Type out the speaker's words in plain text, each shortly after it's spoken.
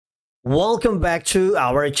Welcome back to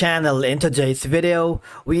our channel. In today's video,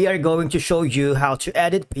 we are going to show you how to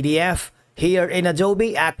edit PDF here in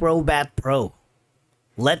Adobe Acrobat Pro.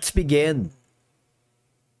 Let's begin.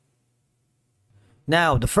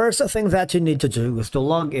 Now, the first thing that you need to do is to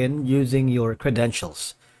log in using your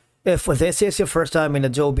credentials. If this is your first time in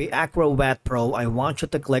Adobe Acrobat Pro, I want you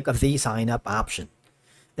to click the sign up option.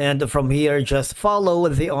 And from here, just follow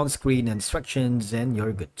the on-screen instructions and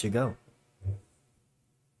you're good to go.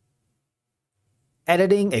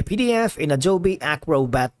 Editing a PDF in Adobe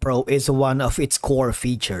Acrobat Pro is one of its core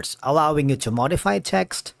features, allowing you to modify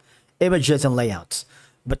text, images, and layouts.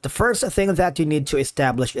 But the first thing that you need to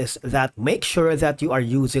establish is that make sure that you are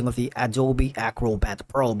using the Adobe Acrobat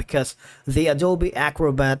Pro, because the Adobe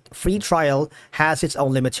Acrobat free trial has its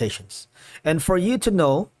own limitations. And for you to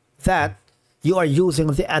know that you are using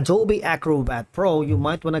the Adobe Acrobat Pro, you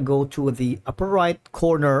might want to go to the upper right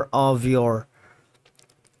corner of your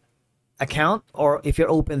account, or if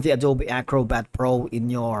you're open the Adobe Acrobat Pro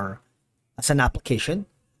in your as an application,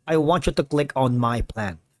 I want you to click on My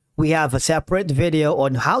Plan. We have a separate video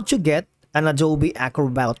on how to get an Adobe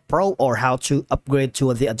Acrobat Pro or how to upgrade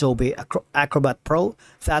to the Adobe Acrobat Pro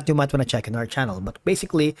that you might want to check in our channel. But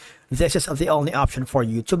basically, this is the only option for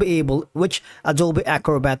you to be able which Adobe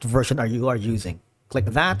Acrobat version you are using. Click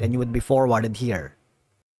that and you would be forwarded here.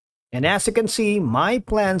 And as you can see, my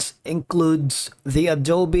plans includes the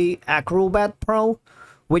Adobe Acrobat Pro,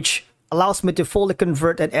 which allows me to fully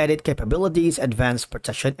convert and edit capabilities, advanced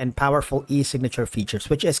protection, and powerful e-signature features,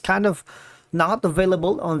 which is kind of not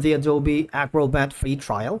available on the Adobe Acrobat free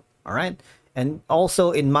trial. All right. And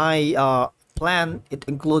also in my plan, it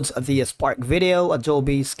includes the Spark Video,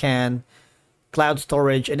 Adobe Scan, Cloud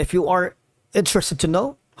Storage. And if you are interested to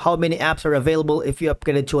know how many apps are available if you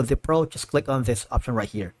upgrade to the Pro, just click on this option right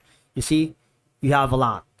here. You see, you have a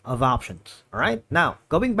lot of options. All right. Now,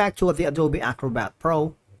 going back to the Adobe Acrobat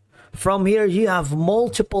Pro, from here, you have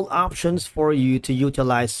multiple options for you to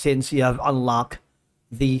utilize since you have unlocked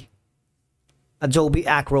the Adobe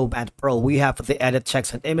Acrobat Pro. We have the edit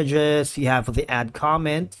text and images. You have the add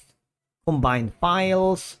comments, combine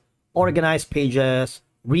files, organize pages,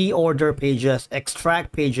 reorder pages,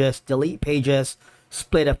 extract pages, delete pages,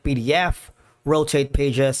 split a PDF, rotate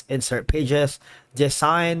pages, insert pages,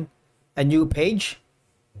 design a new page,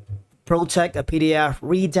 protect a PDF,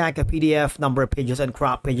 redact a PDF, number of pages, and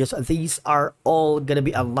crop pages. These are all going to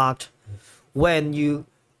be unlocked when you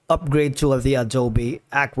upgrade to the Adobe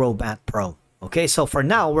Acrobat Pro. Okay, so for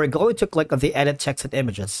now, we're going to click on the edit text and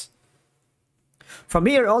images. From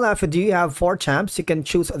here, all I have to do, you have 4 tabs. You can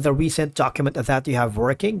choose the recent document that you have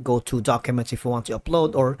working. Go to documents if you want to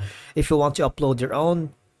upload, or if you want to upload your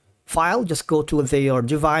own file, just go to your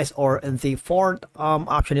device, or in the fourth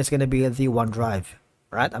option is going to be the OneDrive.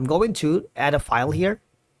 Right, I'm going to add a file here.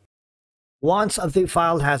 Once the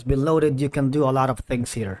file has been loaded, you can do a lot of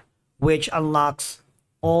things here, which unlocks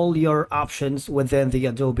all your options within the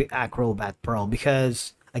Adobe Acrobat Pro,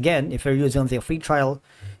 because again, if you're using the free trial,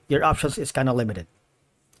 your options is kind of limited.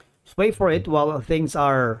 Just wait for it while things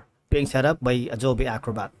are being set up by Adobe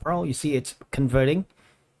Acrobat Pro. You see it's converting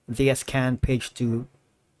the scan page to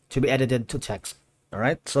be edited to text. All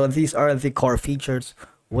right, so these are the core features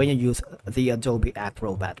when you use the Adobe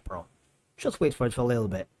Acrobat Pro. Just wait for it for a little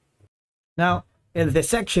bit. Now, in this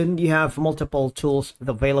section, you have multiple tools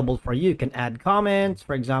available for you. You can add comments.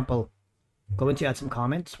 For example, going to add some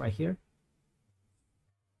comments right here.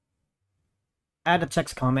 Add a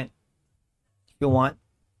text comment if you want.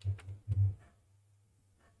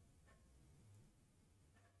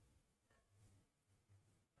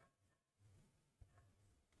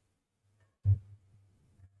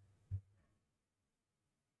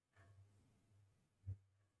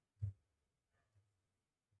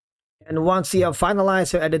 And once you have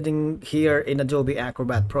finalized your editing here in Adobe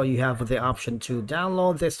Acrobat Pro, you have the option to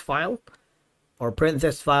download this file, or print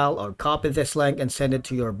this file, or copy this link and send it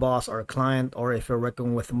to your boss or client, or if you're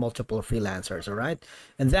working with multiple freelancers. All right.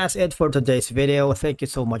 And that's it for today's video. Thank you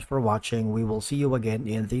so much for watching. We will see you again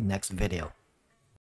in the next video.